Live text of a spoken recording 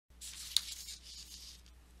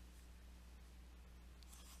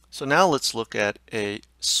So now let's look at a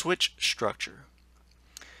switch structure.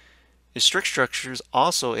 A strict structure is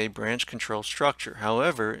also a branch control structure.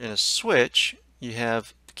 However, in a switch, you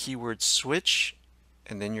have the keyword switch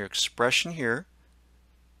and then your expression here.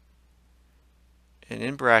 And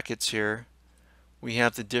in brackets here, we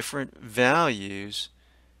have the different values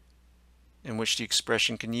in which the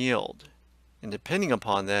expression can yield. And depending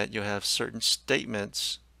upon that, you'll have certain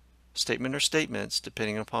statements,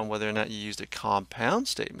 depending upon whether or not you used a compound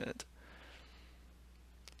statement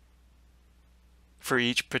for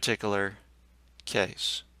each particular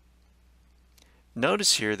case.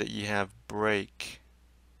 Notice here that you have break.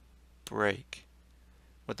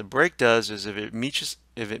 What the break does is if it meets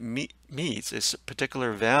a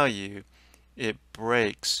particular value, it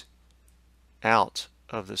breaks out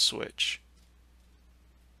of the switch.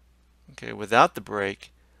 Okay, without the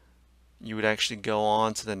break, you would actually go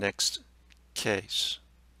on to the next case.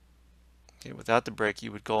 Okay, without the break,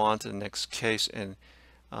 you would go on to the next case, and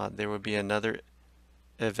there would be another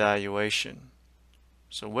evaluation.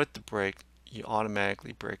 So with the break, you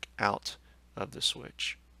automatically break out of the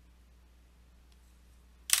switch.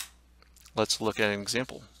 Let's look at an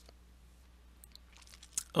example.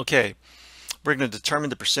 Okay, we're going to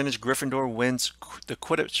determine the percentage Gryffindor wins the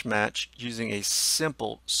Quidditch match using a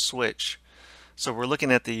simple switch. So we're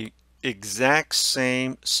looking at the exact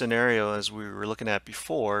same scenario as we were looking at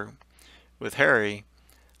before with Harry,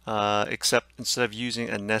 except instead of using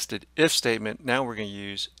a nested if statement, now we're going to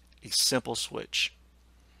use a simple switch.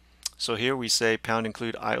 So here we say pound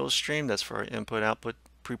include IO stream, that's for our input output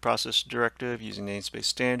preprocessor directive using namespace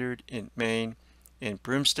standard, int main, int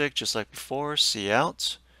broomstick, just like before,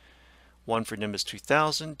 cout, 1 for Nimbus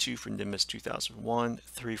 2000, 2 for Nimbus 2001,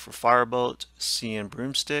 3 for Firebolt, cin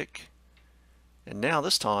broomstick. And now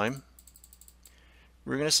this time,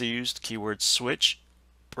 we're going to use the keyword switch.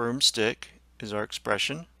 Broomstick is our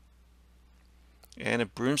expression. And a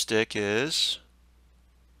broomstick is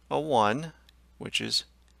a 1, which is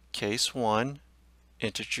case 1.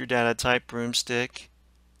 Integer data type broomstick,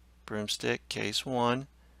 case 1.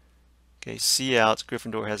 Okay, cout,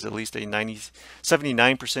 Gryffindor has at least a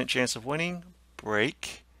 79% chance of winning.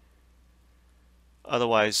 Break.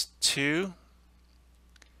 Otherwise, 2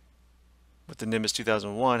 with the Nimbus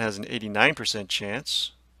 2001 has an 89%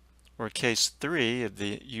 chance. Or case 3, if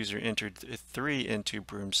the user entered 3 into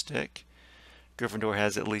broomstick, Gryffindor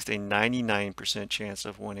has at least a 99% chance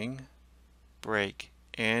of winning. Break.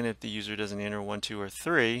 And if the user doesn't enter 1, 2, or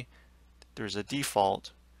 3, there's a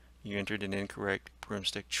default. You entered an incorrect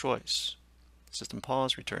broomstick choice. System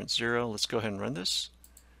pause, return 0. Let's go ahead and run this.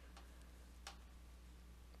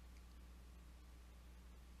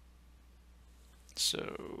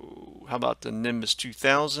 So how about the Nimbus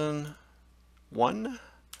 2000? 1.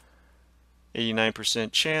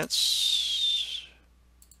 89% chance.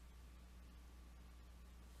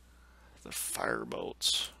 The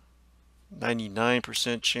Firebolt.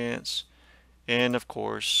 99% chance. And of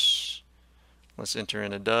course, let's enter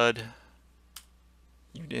in a dud.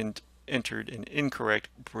 You entered an incorrect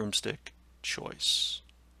broomstick choice.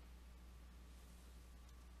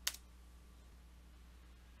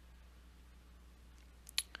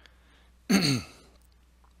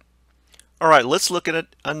 All right, let's look at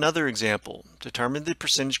another example. Determine the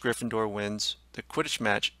percentage Gryffindor wins the Quidditch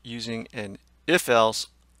match using an if-else,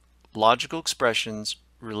 logical expressions,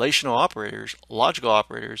 relational operators, logical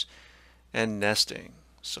operators, and nesting.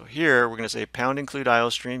 So here we're going to say pound include IO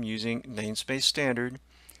stream using namespace standard,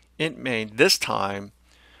 int main. This time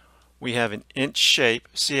we have an int shape,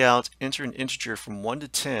 cout, enter an integer from 1 to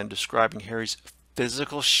 10 describing Harry's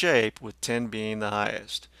physical shape with 10 being the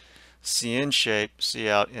highest. Cin shape,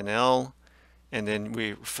 cout nl, and then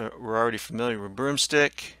we're already familiar with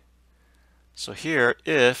broomstick. So here,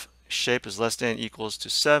 if shape is less than equals to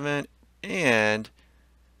 7 and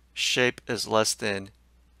shape is less than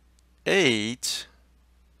 8,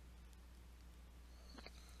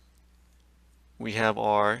 we have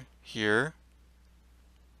our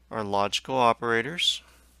logical operators.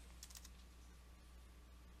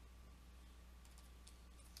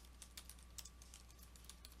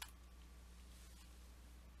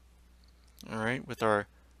 All right, with our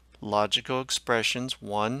logical expressions,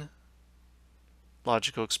 1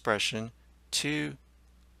 logical expression, 2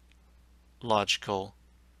 logical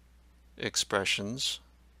expressions.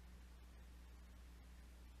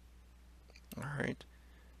 All right,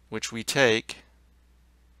 which we take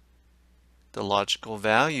the logical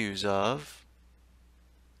values of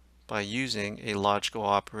by using a logical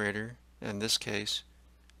operator, in this case,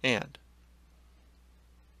 and.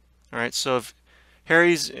 All right, so if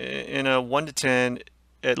Harry's in a 1 to 10,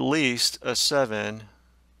 at least a 7,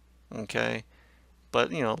 okay,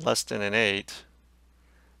 but less than an 8.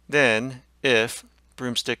 Then if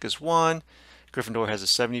broomstick is 1, Gryffindor has a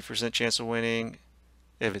 70% chance of winning.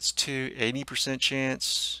 If it's 2, 80%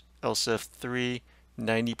 chance. Else if 3,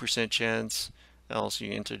 90% chance. Else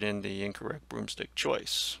you entered in the incorrect broomstick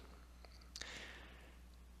choice.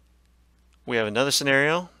 We have another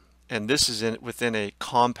scenario, and this is within a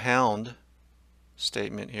compound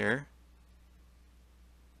statement here.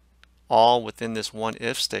 All within this one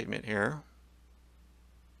if statement here.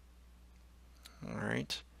 All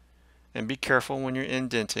right. And be careful when you're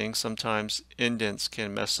indenting. Sometimes indents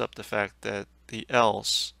can mess up the fact that the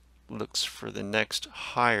else looks for the next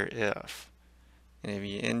higher if. And if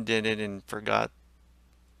you indented and forgot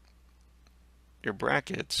your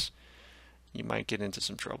brackets, you might get into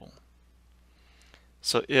some trouble.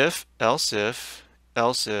 So if, else if,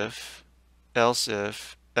 else if, else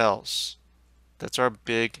if, else. That's our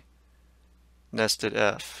big nested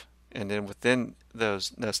if. And then within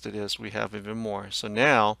those nested ifs, we have even more. So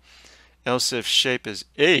now, else if shape is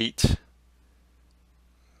 8,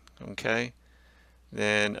 okay,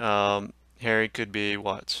 then Harry could be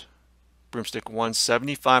what? Broomstick 1,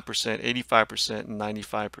 75%, 85%, and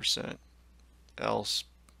 95%. Else,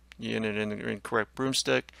 you entered in the incorrect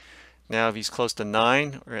broomstick. Now if he's close to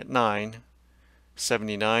 9, or at 9,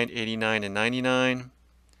 79, 89, and 99.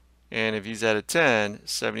 And if he's at a 10,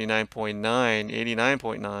 79.9,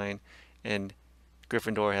 89.9, and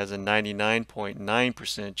Gryffindor has a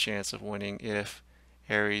 99.9% chance of winning if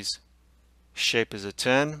Harry's shape is a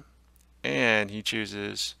 10 and he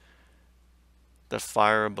chooses the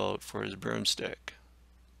firebolt for his broomstick.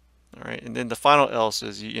 All right, and then the final else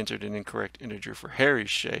is you entered an incorrect integer for Harry's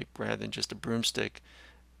shape rather than just a broomstick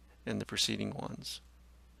in the preceding ones.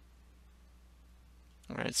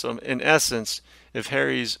 All right, so in essence, if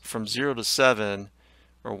Harry's from 0 to 7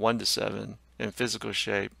 or 1 to 7 in physical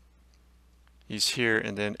shape, he's here,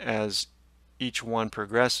 and then as each one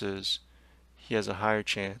progresses, he has a higher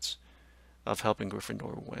chance of helping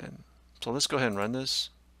Gryffindor win. So let's go ahead and run this.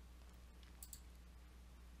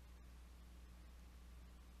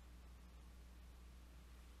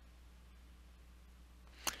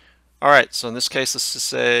 All right, so in this case, let's just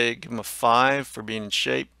say give him a 5 for being in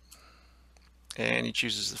shape. And he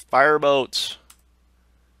chooses the firebolt.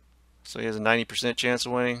 So he has a 90% chance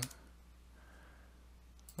of winning.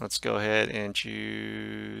 Let's go ahead and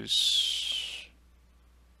choose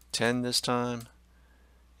 10 this time.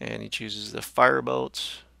 And he chooses the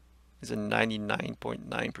firebolt. He's a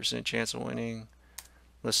 99.9% chance of winning.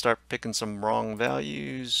 Let's start picking some wrong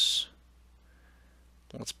values.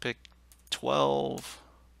 Let's pick 12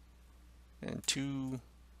 and 2.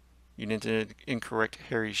 You entered incorrect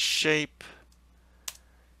Harry's shape.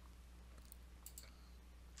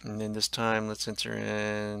 And then this time let's enter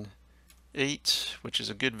in 8, which is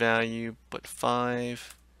a good value, but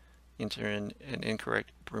 5. Enter in an incorrect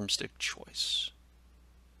broomstick choice.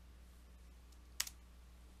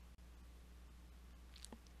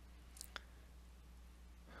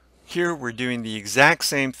 Here we're doing the exact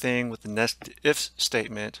same thing with the nested if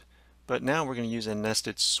statement, but now we're going to use a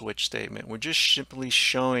nested switch statement. We're just simply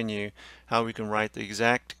showing you how we can create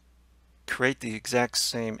the exact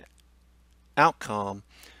same outcome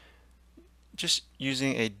just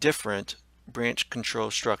using a different branch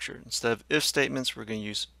control structure. Instead of if statements, we're going to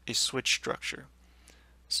use a switch structure.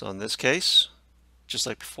 So in this case, just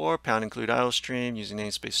like before, pound include idle stream using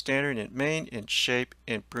namespace standard, int main, int shape,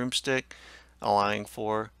 int broomstick, allowing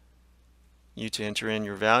for you to enter in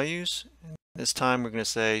your values. And this time we're going to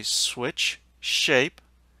say switch shape,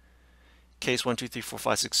 case 1, 2, 3, 4,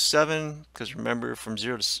 5, 6, 7, because remember from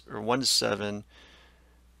 0 to or 1 to 7,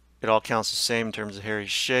 it all counts the same in terms of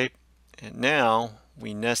Harry's shape. And now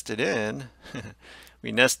we nested in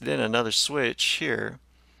we nested in another switch here.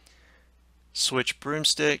 Switch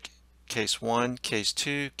broomstick, case 1, case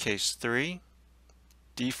 2, case 3.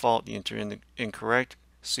 Default, you enter in the incorrect.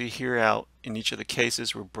 See here out in each of the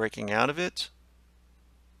cases we're breaking out of it.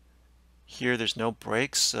 Here there's no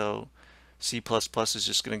breaks, so C++ is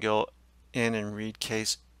just going to go in and read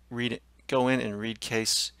case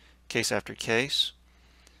after case.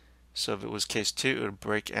 So if it was case 2, it would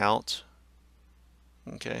break out.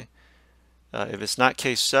 Okay. If it's not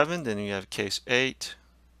case 7, then you have case 8.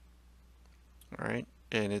 All right,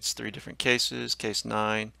 and it's 3 different cases: case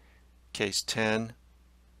 9, case 10,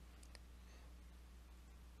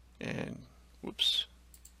 and whoops,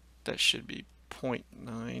 that should be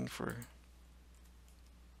 0.9 for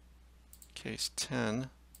case 10.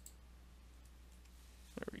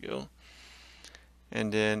 There we go.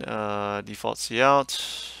 And then default cout,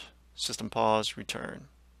 system pause, return.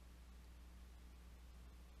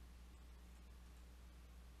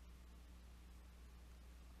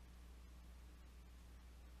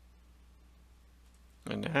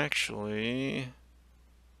 And actually,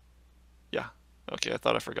 yeah, okay, I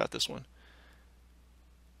thought I forgot this one.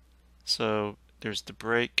 So there's the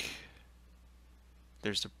break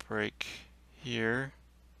here,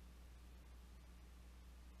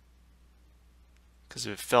 because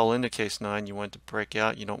if it fell into case 9, you want to break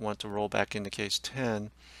out, you don't want to roll back into case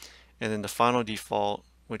 10. And then the final default,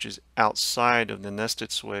 which is outside of the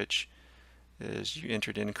nested switch, is you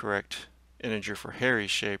entered incorrect integer for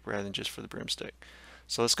Harry's shape rather than just for the broomstick.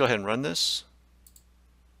 So let's go ahead and run this.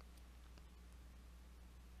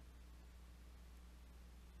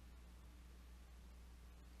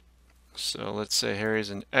 So let's say Harry's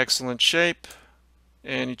in excellent shape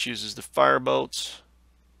and he chooses the firebolt,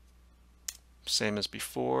 same as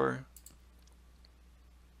before.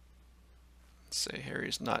 Let's say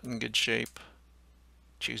Harry's not in good shape,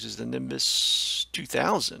 chooses the Nimbus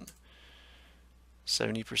 2000,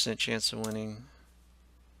 70% chance of winning.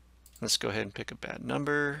 Let's go ahead and pick a bad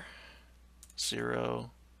number, 0,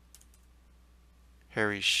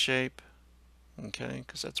 Harry's shape, okay,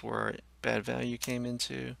 because that's where our bad value came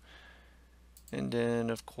into. And then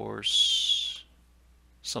of course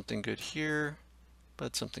something good here,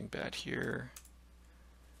 but something bad here.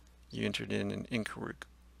 You entered in an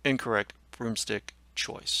incorrect broomstick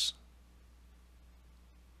choice.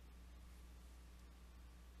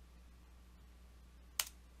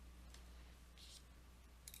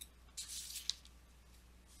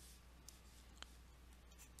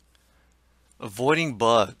 Avoiding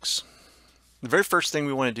bugs. The very first thing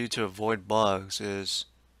we want to do to avoid bugs is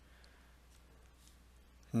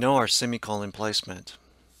know our semicolon placement.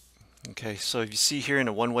 Okay, so if you see here in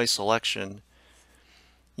a one-way selection,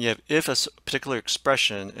 you have if a particular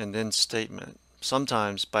expression and then statement.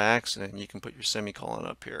 Sometimes by accident you can put your semicolon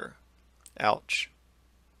up here. Ouch.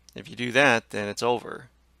 If you do that, then it's over.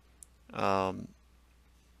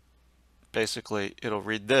 Basically it'll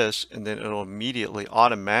read this and then it'll immediately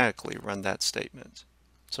automatically run that statement.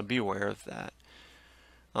 So be aware of that.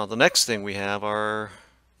 The next thing we have are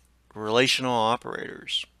relational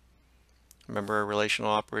operators. Remember our relational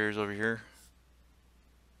operators over here?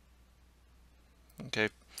 Okay.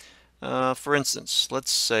 For instance,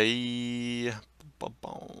 let's say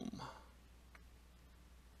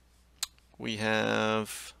we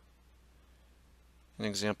have an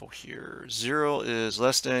example here. 0 is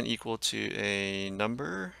less than equal to a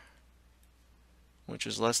number which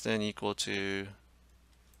is less than equal to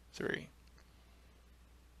 3.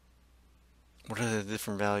 What are the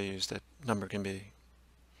different values that number can be?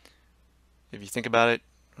 If you think about it,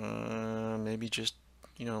 maybe just,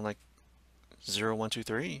 like 0, 1, 2,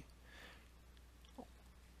 3.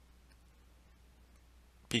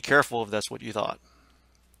 Be careful if that's what you thought.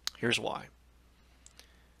 Here's why.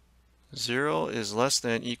 0 is less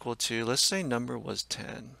than equal to, let's say number was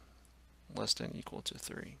 10, less than equal to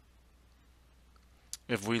 3.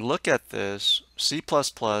 If we look at this, C++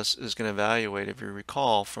 is going to evaluate, if you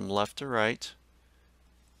recall, from left to right.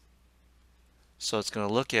 So it's going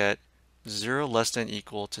to look at 0 less than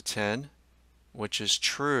equal to 10, which is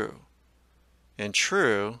true. And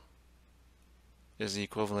true is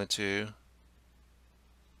equivalent to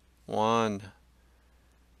 1,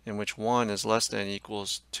 in which 1 is less than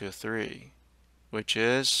equals to 3, which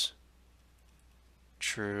is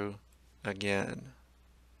true again.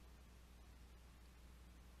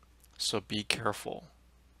 So be careful.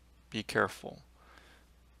 Be careful.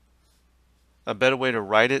 A better way to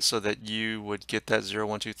write it so that you would get that 0,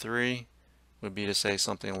 1, 2, 3 would be to say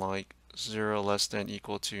something like 0 less than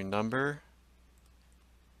equal to number,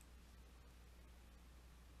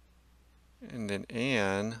 and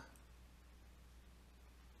then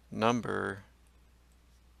number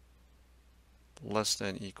less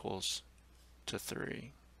than equals to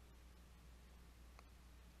 3,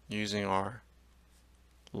 using our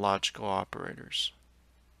logical operators.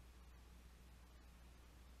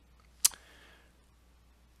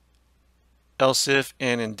 Else if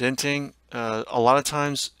and indenting, a lot of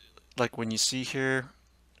times, like when you see here,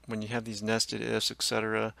 when you have these nested ifs,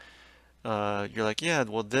 etc., you're like, yeah,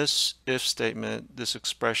 well, this if statement, this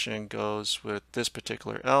expression goes with this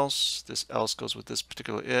particular else, this else goes with this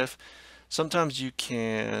particular if. Sometimes you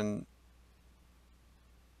can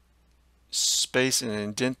space and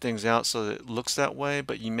indent things out so that it looks that way,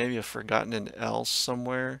 but you maybe have forgotten an else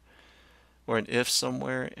somewhere or an if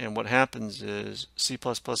somewhere, and what happens is C++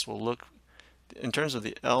 will look, in terms of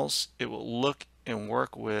the else, it will look and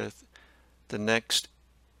work with the next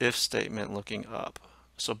if statement looking up.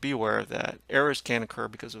 So be aware of that. Errors can occur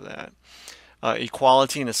because of that.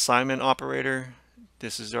 Equality and assignment operator.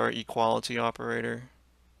 This is our equality operator.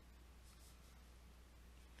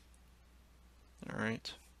 All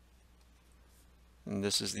right. and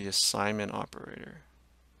this is the assignment operator.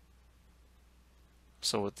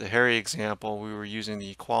 So with the Harry example, we were using the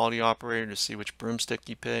equality operator to see which broomstick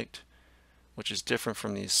he picked, which is different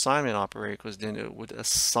from the assignment operator because then it would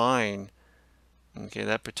assign, okay,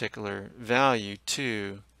 that particular value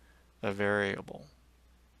to a variable.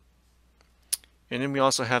 And then we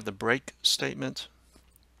also have the break statement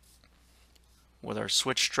with our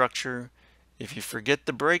switch structure. If you forget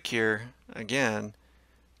the break here, again,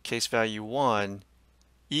 case value 1,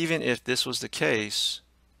 even if this was the case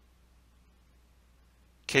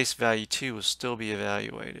value 2 will still be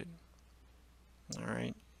evaluated. All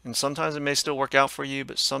right. And sometimes it may still work out for you,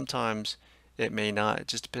 but sometimes it may not. It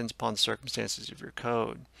just depends upon the circumstances of your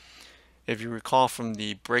code. If you recall from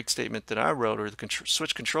the break statement that I wrote, or the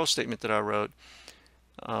switch control statement that I wrote,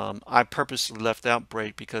 I purposely left out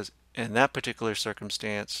break because in that particular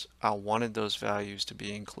circumstance, I wanted those values to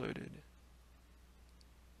be included.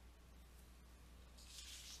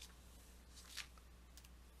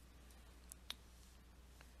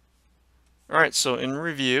 All right, so in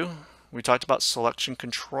review, we talked about selection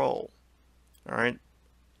control. All right,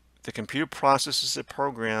 the computer processes a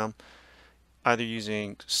program either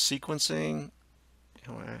using sequencing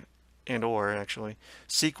and/or actually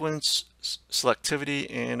sequence,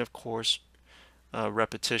 selectivity, and of course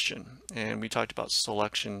repetition. And we talked about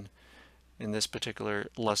selection in this particular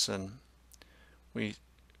lesson. We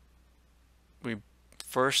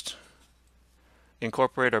first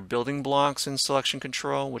incorporate our building blocks in selection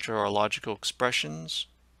control, which are our logical expressions,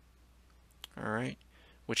 all right,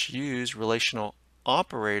 which use relational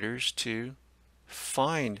operators to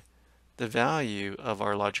find the value of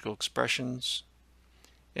our logical expressions.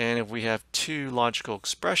 And if we have two logical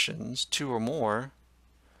expressions, two or more,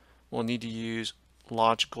 we'll need to use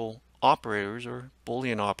logical operators or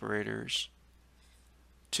Boolean operators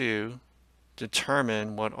to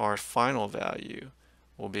determine what our final value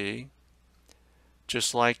will be.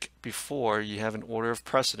 Just like before, you have an order of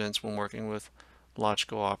precedence when working with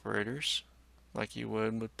logical operators, like you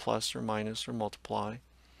would with plus or minus or multiply.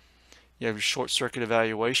 You have your short circuit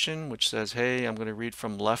evaluation, which says, hey, I'm going to read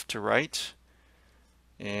from left to right.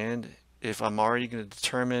 And if I'm already going to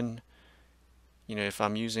determine, if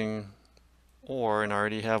I'm using or and I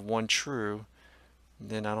already have one true,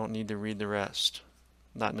 then I don't need to read the rest.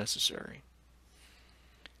 Not necessary.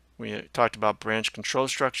 We talked about branch control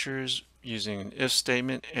structures using an if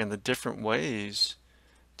statement and the different ways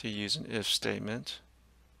to use an if statement,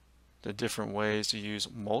 the different ways to use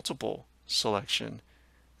multiple selection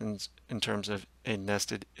in terms of a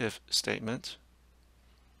nested if statement,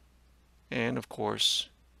 and of course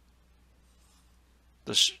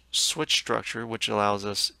the switch structure, which allows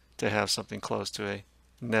us to have something close to a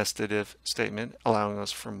nested if statement, allowing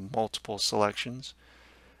us for multiple selections.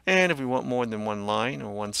 And if we want more than one line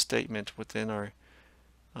or one statement within our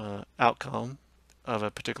outcome of a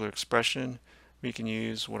particular expression, we can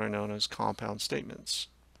use what are known as compound statements.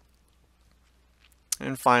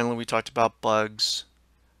 And finally, we talked about bugs.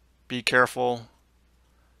 Be careful,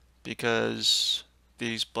 because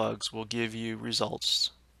these bugs will give you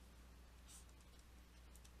results,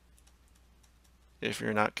 if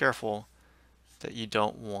you're not careful, that you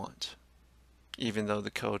don't want, even though the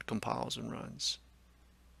code compiles and runs.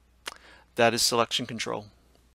 That is selection control.